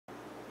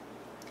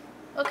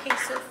Okay,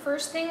 so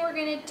first thing we're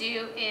gonna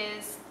do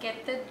is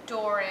get the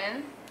door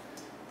in.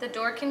 The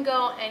door can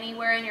go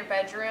anywhere in your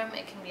bedroom.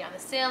 It can be on the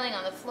ceiling,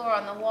 on the floor,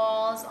 on the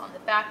walls, on the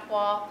back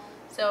wall.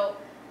 So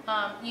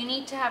you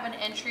need to have an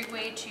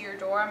entryway to your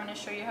door. I'm gonna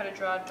show you how to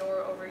draw a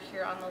door over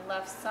here on the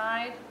left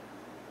side.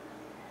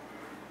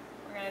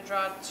 We're gonna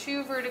draw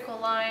 2 vertical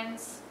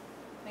lines.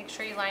 Make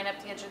sure you line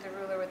up the edge of the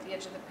ruler with the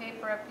edge of the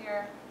paper up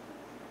here.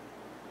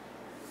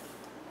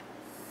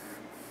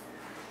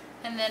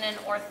 And then an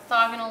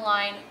orthogonal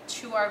line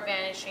to our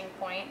vanishing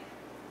point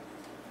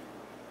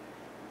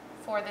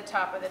for the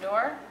top of the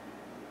door.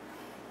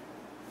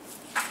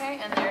 Okay,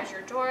 and there's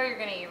your door. You're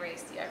going to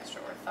erase the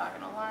extra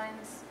orthogonal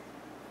lines.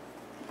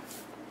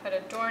 Put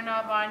a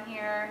doorknob on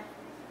here.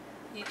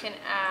 You can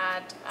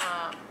add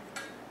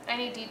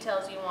any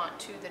details you want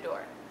to the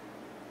door.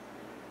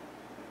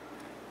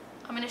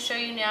 I'm going to show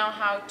you now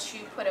how to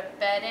put a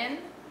bed in.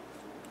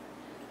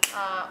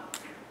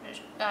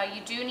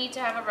 You do need to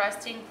have a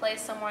resting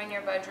place somewhere in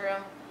your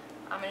bedroom.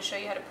 I'm going to show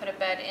you how to put a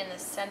bed in the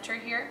center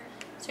here.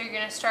 So you're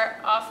going to start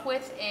off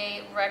with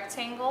a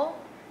rectangle.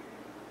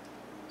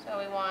 So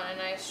we want a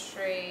nice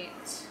straight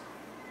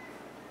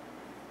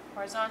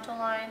horizontal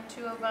line,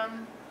 2 of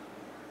them,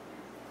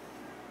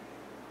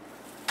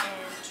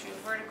 and 2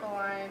 vertical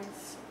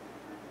lines.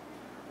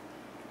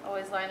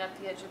 Always line up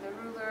the edge of the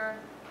ruler,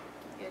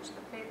 the edge of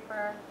the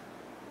paper.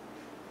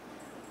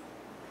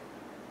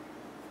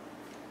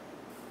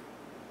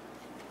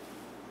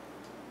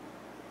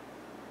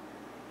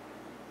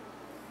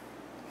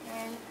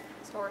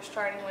 So we're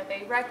starting with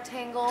a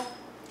rectangle,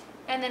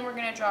 and then we're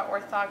going to draw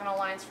orthogonal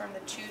lines from the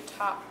 2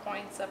 top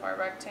points of our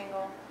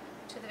rectangle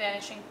to the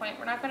vanishing point.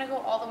 We're not going to go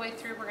all the way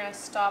through. We're going to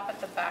stop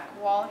at the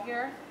back wall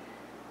here.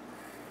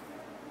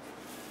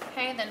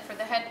 Okay, then for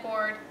the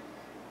headboard,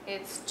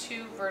 it's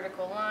 2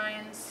 vertical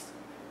lines,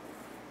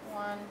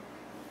 1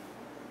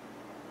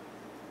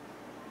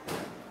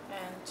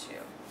 and 2.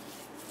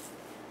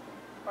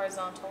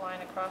 Horizontal line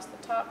across the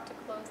top to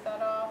close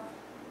that off.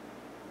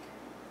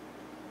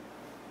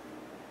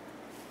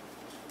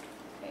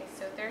 Okay,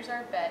 so there's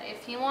our bed.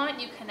 If you want,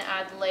 you can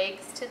add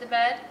legs to the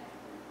bed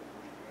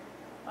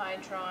by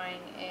drawing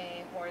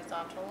a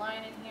horizontal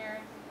line in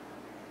here,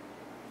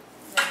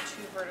 and then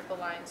 2 vertical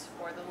lines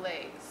for the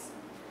legs.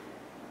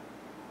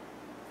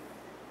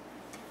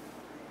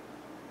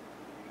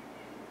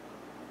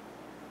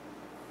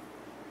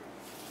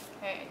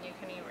 Okay, and you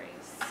can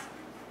erase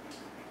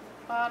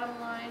the bottom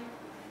line.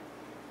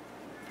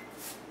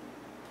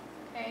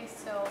 Okay,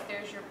 so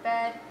there's your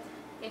bed.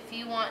 If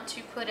you want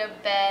to put a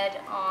bed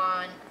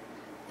on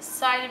the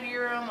side of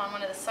your room, on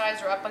one of the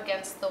sides or up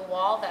against the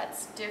wall,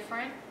 that's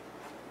different.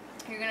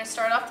 You're going to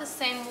start off the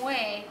same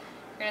way.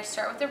 You're going to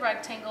start with the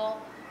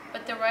rectangle,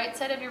 but the right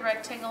side of your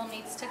rectangle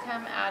needs to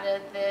come out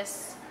of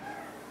this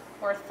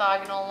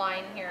orthogonal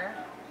line here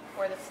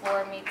where the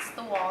floor meets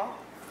the wall.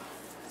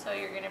 So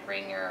you're going to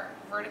bring your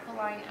vertical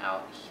line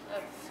out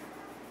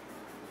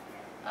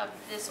of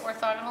this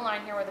orthogonal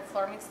line here where the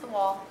floor meets the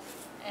wall,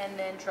 and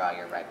then draw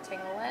your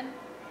rectangle in.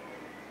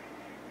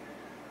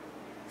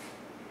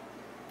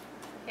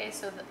 Okay,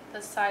 so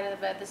the side of the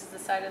bed, this is the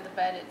side of the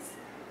bed, it's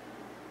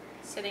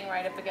sitting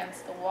right up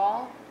against the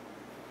wall.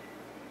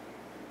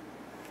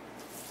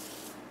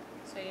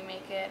 So you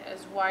make it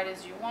as wide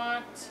as you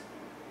want.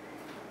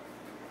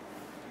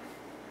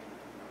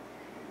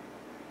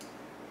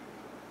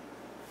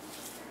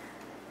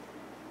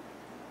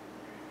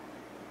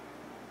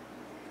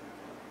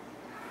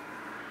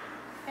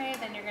 Okay,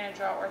 then you're going to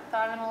draw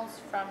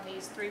orthogonals from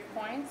these 3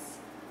 points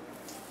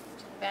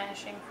to the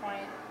vanishing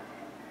point.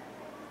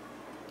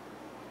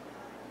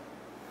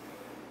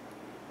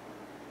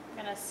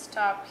 I'm going to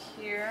stop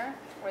here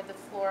where the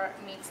floor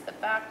meets the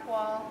back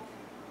wall.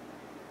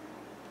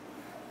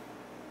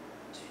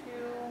 2.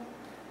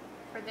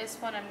 For this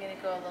one, I'm going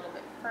to go a little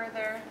bit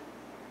further.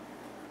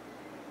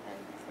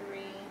 And 3.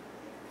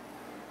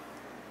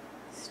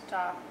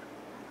 Stop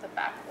the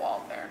back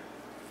wall there.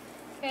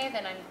 Okay,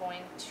 then I'm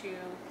going to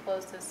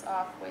close this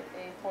off with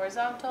a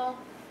horizontal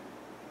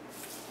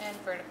and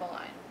vertical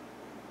line.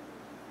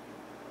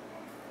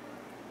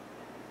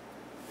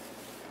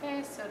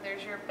 Okay, so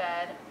there's your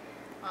bed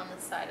on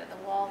the side of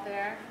the wall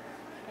there.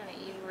 I'm going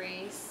to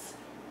erase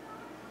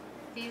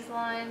these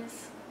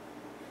lines.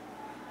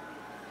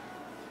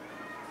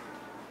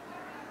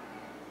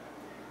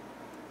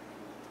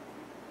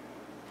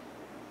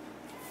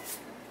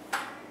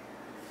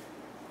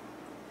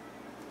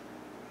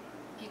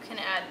 You can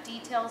add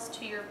details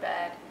to your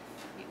bed.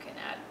 You can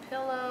add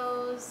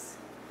pillows.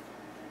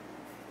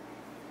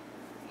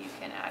 You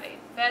can add a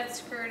bed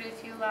skirt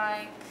if you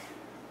like.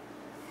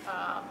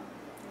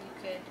 You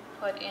could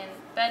put in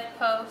bed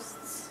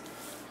posts.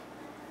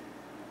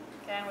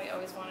 Again, we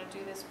always want to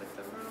do this with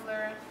the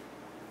ruler.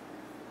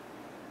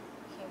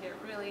 You can get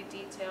really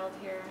detailed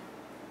here.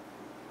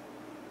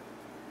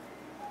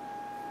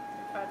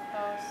 Bed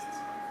posts.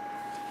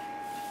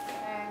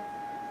 Okay.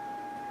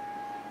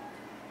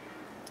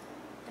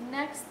 The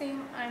next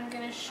thing I'm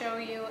going to show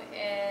you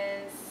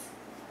is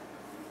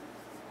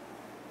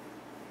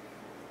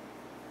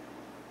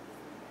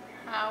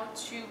how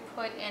to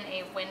put in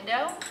a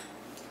window.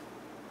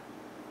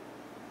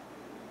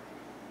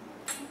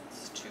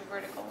 It's 2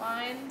 vertical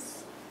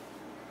lines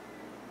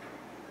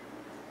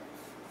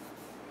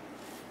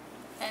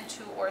and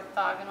 2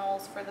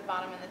 orthogonals for the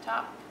bottom and the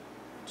top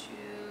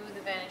to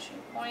the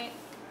vanishing point.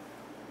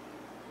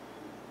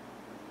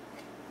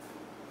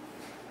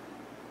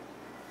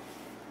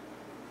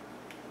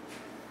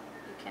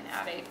 You can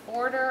add a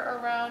border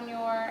around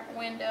your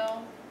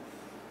window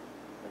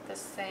with the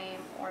same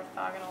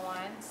orthogonal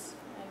lines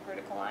and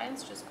vertical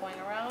lines just going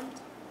around.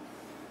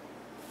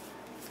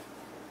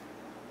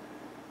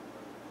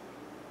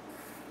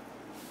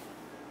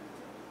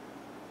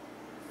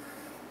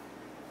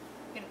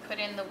 You can put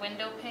in the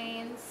window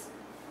panes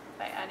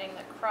by adding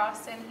the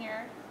cross in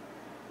here,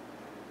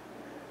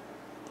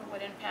 the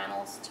wooden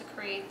panels to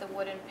create the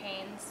wooden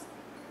panes.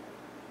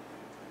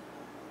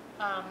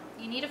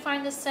 You need to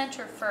find the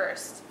center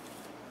first.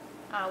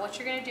 What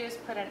you're going to do is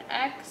put an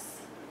X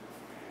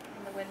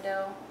in the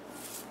window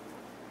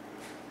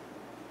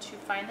to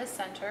find the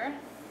center.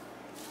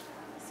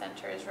 The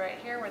center is right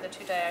here where the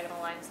 2 diagonal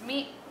lines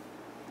meet.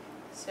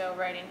 So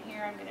right in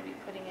here I'm going to be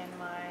putting in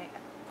my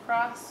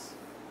cross.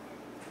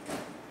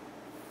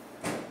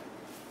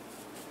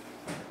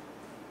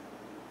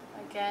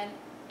 Again,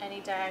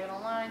 any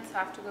diagonal lines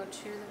have to go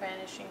to the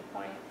vanishing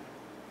point.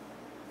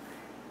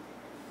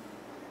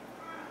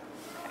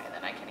 Okay,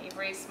 then I can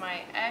erase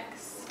my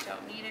X,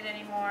 don't need it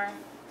anymore.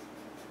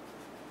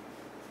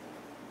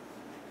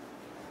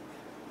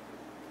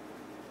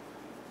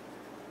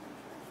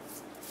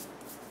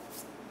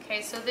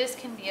 Okay, so this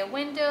can be a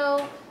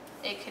window,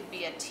 it could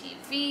be a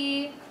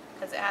TV,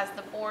 because it has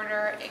the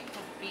border, it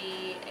could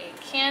be a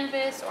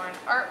canvas or an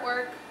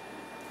artwork.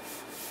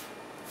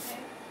 Okay.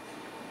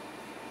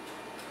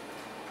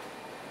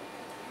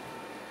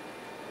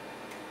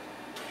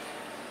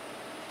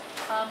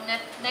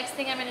 Next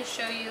thing I'm going to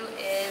show you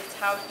is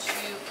how to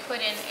put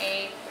in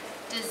a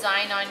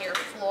design on your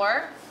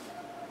floor.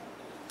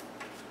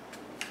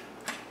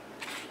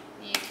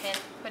 You can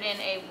put in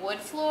a wood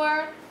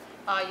floor,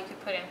 you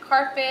could put in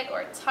carpet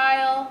or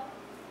tile.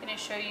 I'm going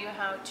to show you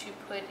how to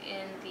put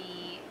in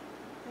the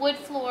wood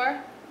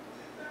floor.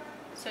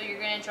 So you're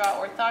going to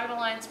draw orthogonal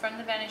lines from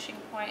the vanishing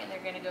point and they're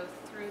going to go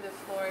through the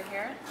floor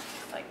here,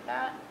 just like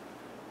that.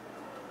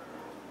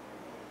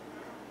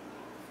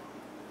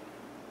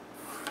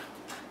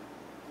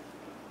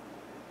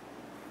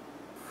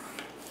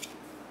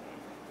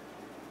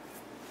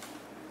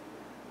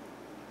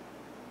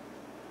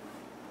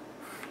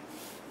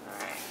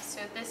 So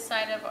this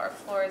side of our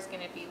floor is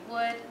going to be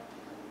wood.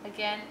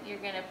 Again, you're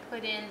going to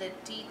put in the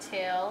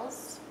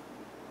details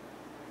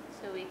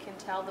so we can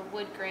tell the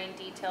wood grain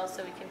details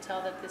so we can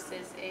tell that this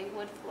is a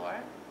wood floor.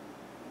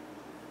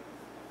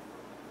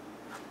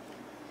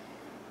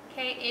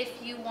 Okay,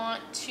 if you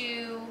want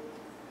to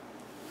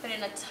put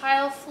in a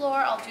tile floor,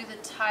 I'll do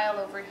the tile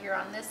over here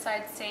on this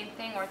side, same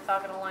thing,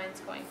 orthogonal lines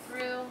going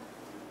through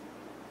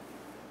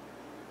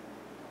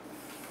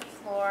the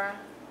floor.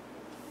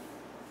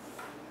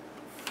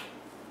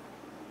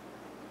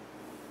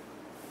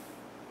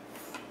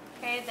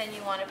 Okay, then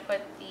you want to put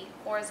the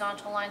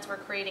horizontal lines. We're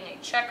creating a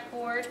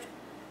checkerboard.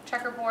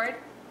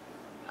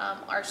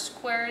 Our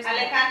squares.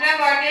 Alejandra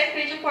Vargas,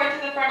 please report to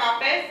the front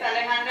office.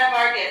 Alejandra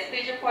Vargas,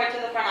 please report to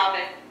the front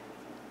office.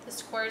 The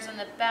squares in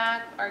the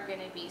back are going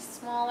to be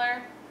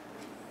smaller.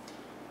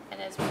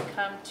 And as we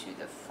come to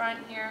the front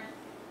here,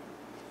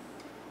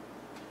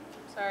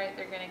 sorry,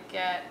 they're going to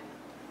get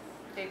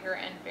bigger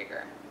and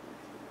bigger.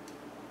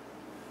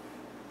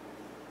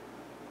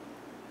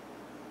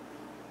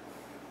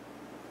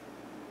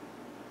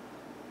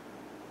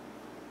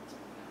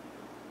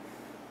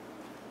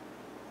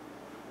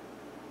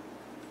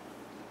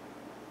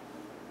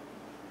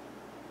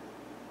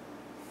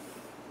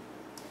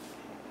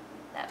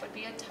 That would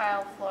be a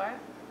tile floor.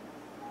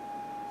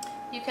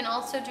 You can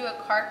also do a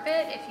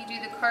carpet. If you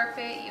do the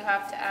carpet, you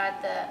have to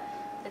add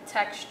the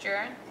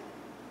texture.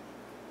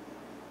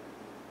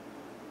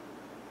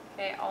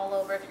 Okay, all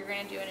over. If you're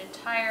going to do an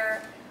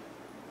entire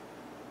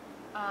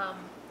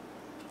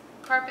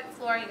carpet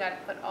floor, you got to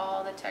put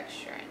all the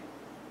texture in.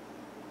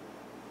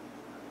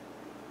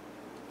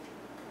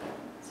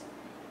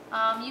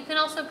 You can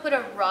also put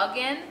a rug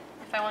in.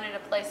 If I wanted to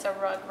place a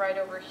rug right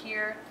over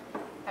here,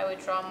 I would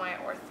draw my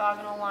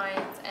orthogonal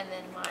lines and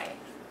then my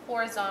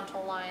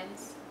horizontal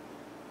lines.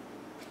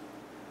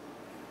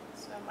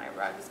 So my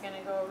rug is going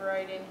to go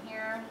right in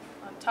here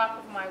on top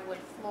of my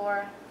wood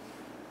floor.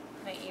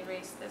 I'm going to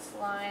erase this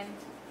line.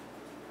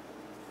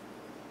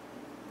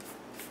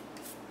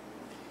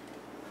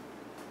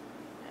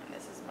 And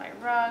this is my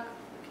rug.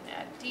 You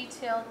can add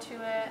detail to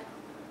it.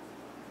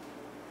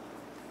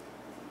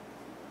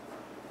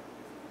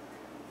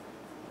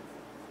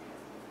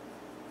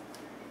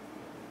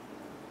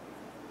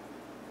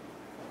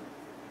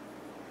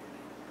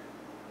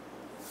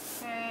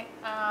 Okay,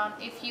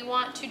 if you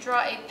want to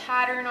draw a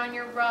pattern on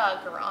your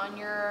rug or on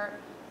your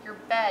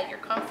bed, your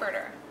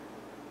comforter,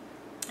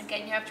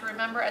 again, you have to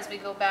remember as we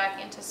go back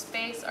into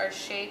space, our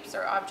shapes,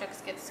 our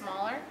objects get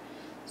smaller.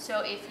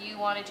 So if you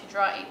wanted to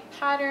draw a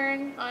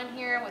pattern on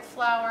here with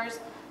flowers,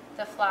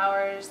 the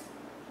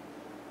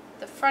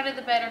front of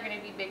the bed are going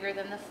to be bigger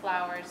than the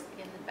flowers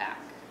in the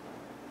back.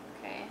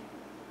 Okay?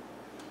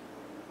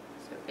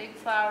 So big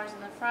flowers in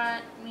the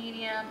front,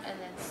 medium, and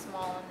then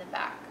small in the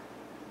back.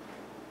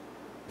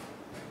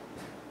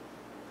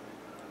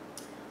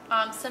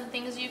 Some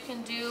things you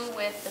can do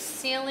with the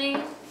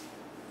ceiling.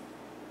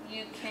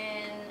 You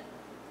can,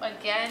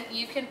 again,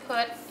 you can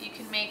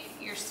make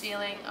your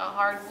ceiling a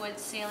hardwood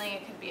ceiling.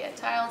 It could be a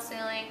tile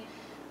ceiling.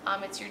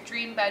 It's your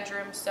dream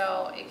bedroom,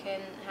 so it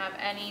can have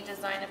any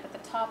design up at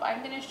the top.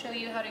 I'm going to show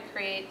you how to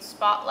create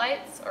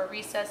spotlights or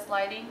recessed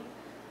lighting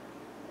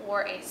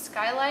or a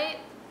skylight.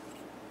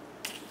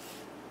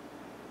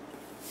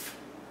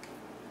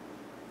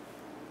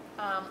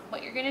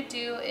 What you're going to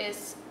do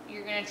is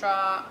you're going to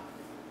draw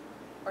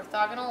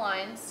orthogonal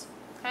lines,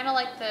 kind of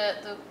like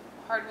the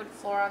hardwood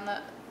floor on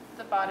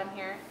the bottom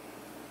here.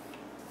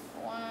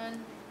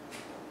 1,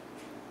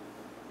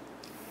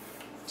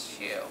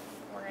 2.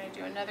 We're going to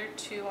do another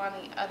 2 on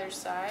the other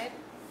side.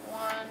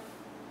 1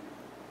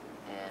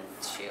 and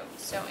 2.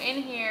 So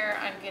in here,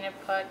 I'm going to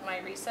put my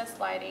recessed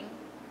lighting.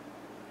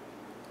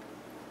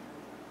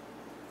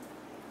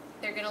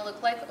 They're going to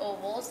look like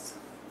ovals.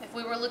 If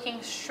we were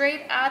looking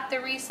straight at the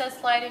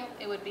recessed lighting,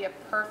 it would be a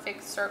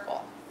perfect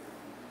circle.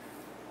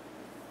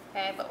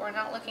 Okay, but we're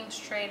not looking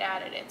straight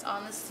at it. It's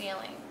on the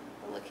ceiling.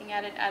 We're looking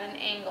at it at an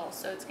angle.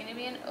 So it's going to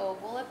be an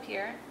oval up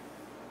here.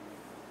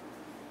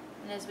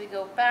 And as we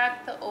go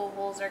back, the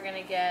ovals are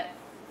going to get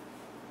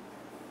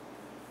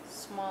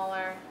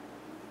smaller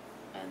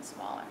and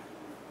smaller.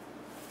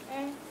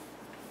 Okay?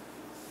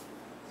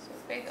 So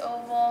big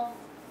oval,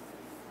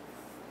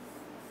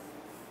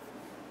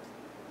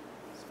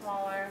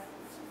 smaller,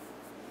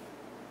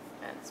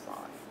 and smaller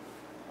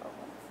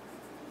oval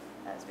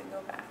as we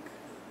go back.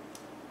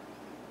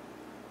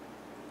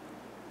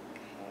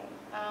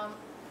 Okay.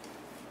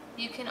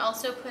 You can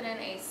also put in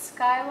a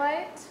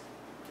skylight.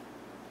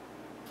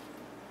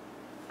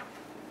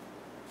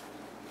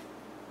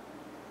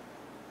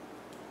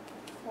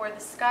 For the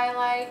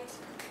skylight,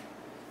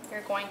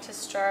 you're going to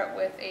start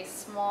with a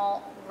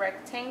small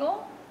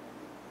rectangle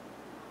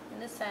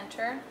in the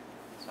center.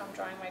 So I'm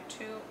drawing my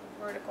 2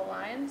 vertical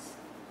lines,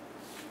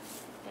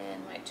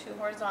 and my 2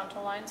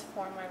 horizontal lines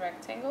form my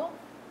rectangle.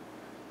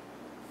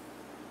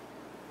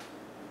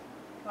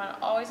 You want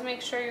to always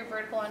make sure your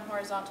vertical and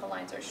horizontal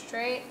lines are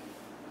straight.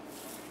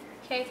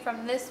 Okay,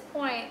 from this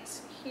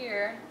point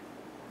here,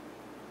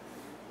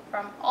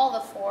 from all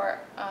 4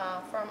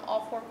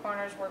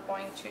 corners, we're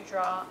going to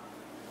draw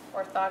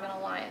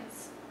orthogonal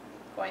lines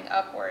going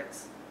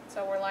upwards.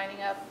 So we're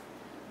lining up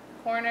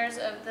corners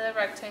of the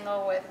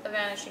rectangle with a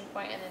vanishing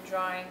point and then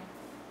drawing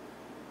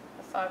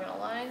orthogonal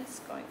lines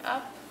going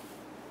up.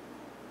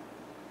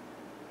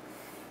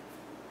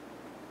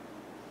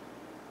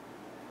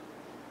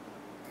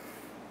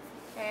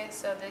 Okay,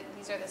 so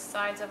these are the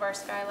sides of our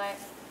skylight.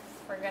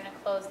 We're going to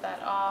close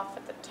that off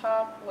at the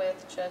top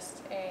with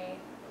just a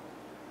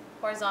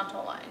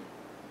horizontal line.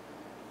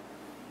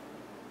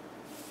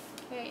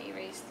 Okay,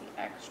 erase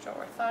the extra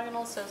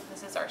orthogonal. So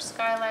this is our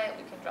skylight.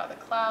 We can draw the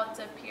clouds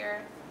up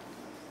here.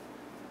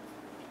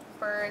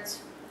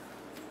 Birds.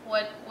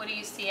 What do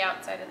you see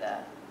outside of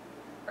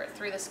or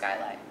through the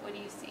skylight? What do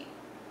you see?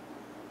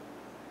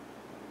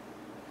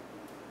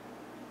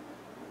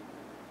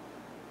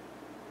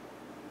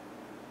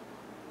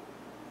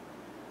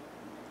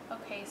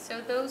 Okay,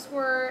 so those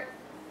were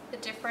the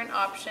different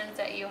options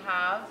that you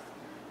have.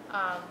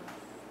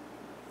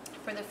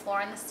 For the floor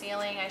and the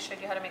ceiling, I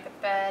showed you how to make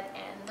a bed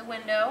and the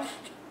window.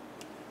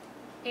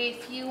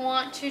 If you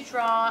want to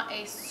draw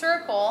a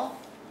circle,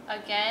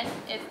 again,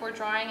 if we're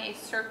drawing a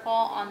circle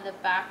on the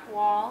back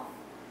wall,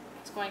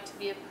 it's going to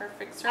be a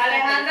perfect circle.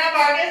 Alejandra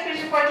Vargas,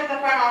 please report to the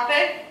front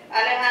office.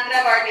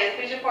 Alejandra Vargas,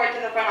 please report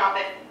to the front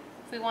office.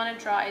 If we want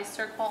to draw a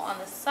circle on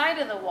the side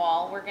of the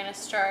wall, we're going to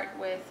start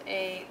with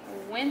a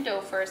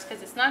window first,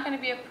 because it's not going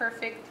to be a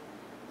perfect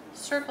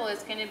circle.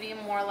 It's going to be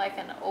more like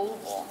an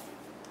oval.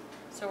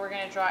 So we're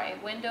going to draw a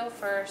window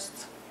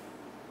first.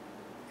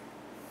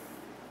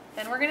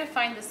 Then we're going to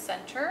find the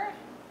center.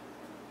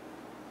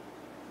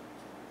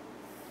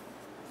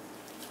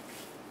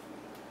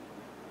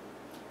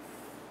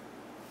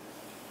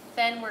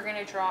 Then we're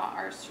going to draw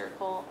our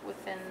circle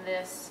within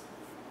this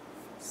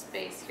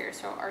space here.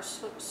 So our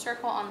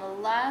circle on the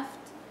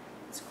left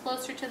is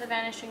closer to the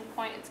vanishing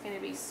point. It's going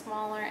to be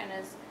smaller, and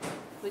as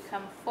we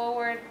come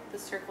forward, the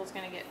circle is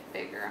going to get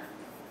bigger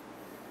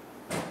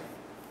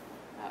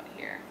out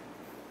here.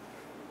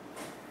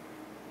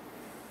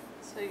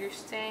 So you're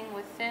staying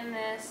within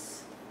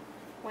this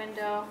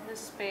window, this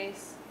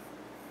space,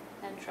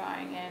 and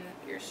drawing in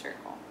your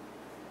circle.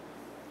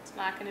 It's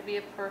not going to be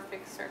a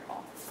perfect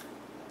circle.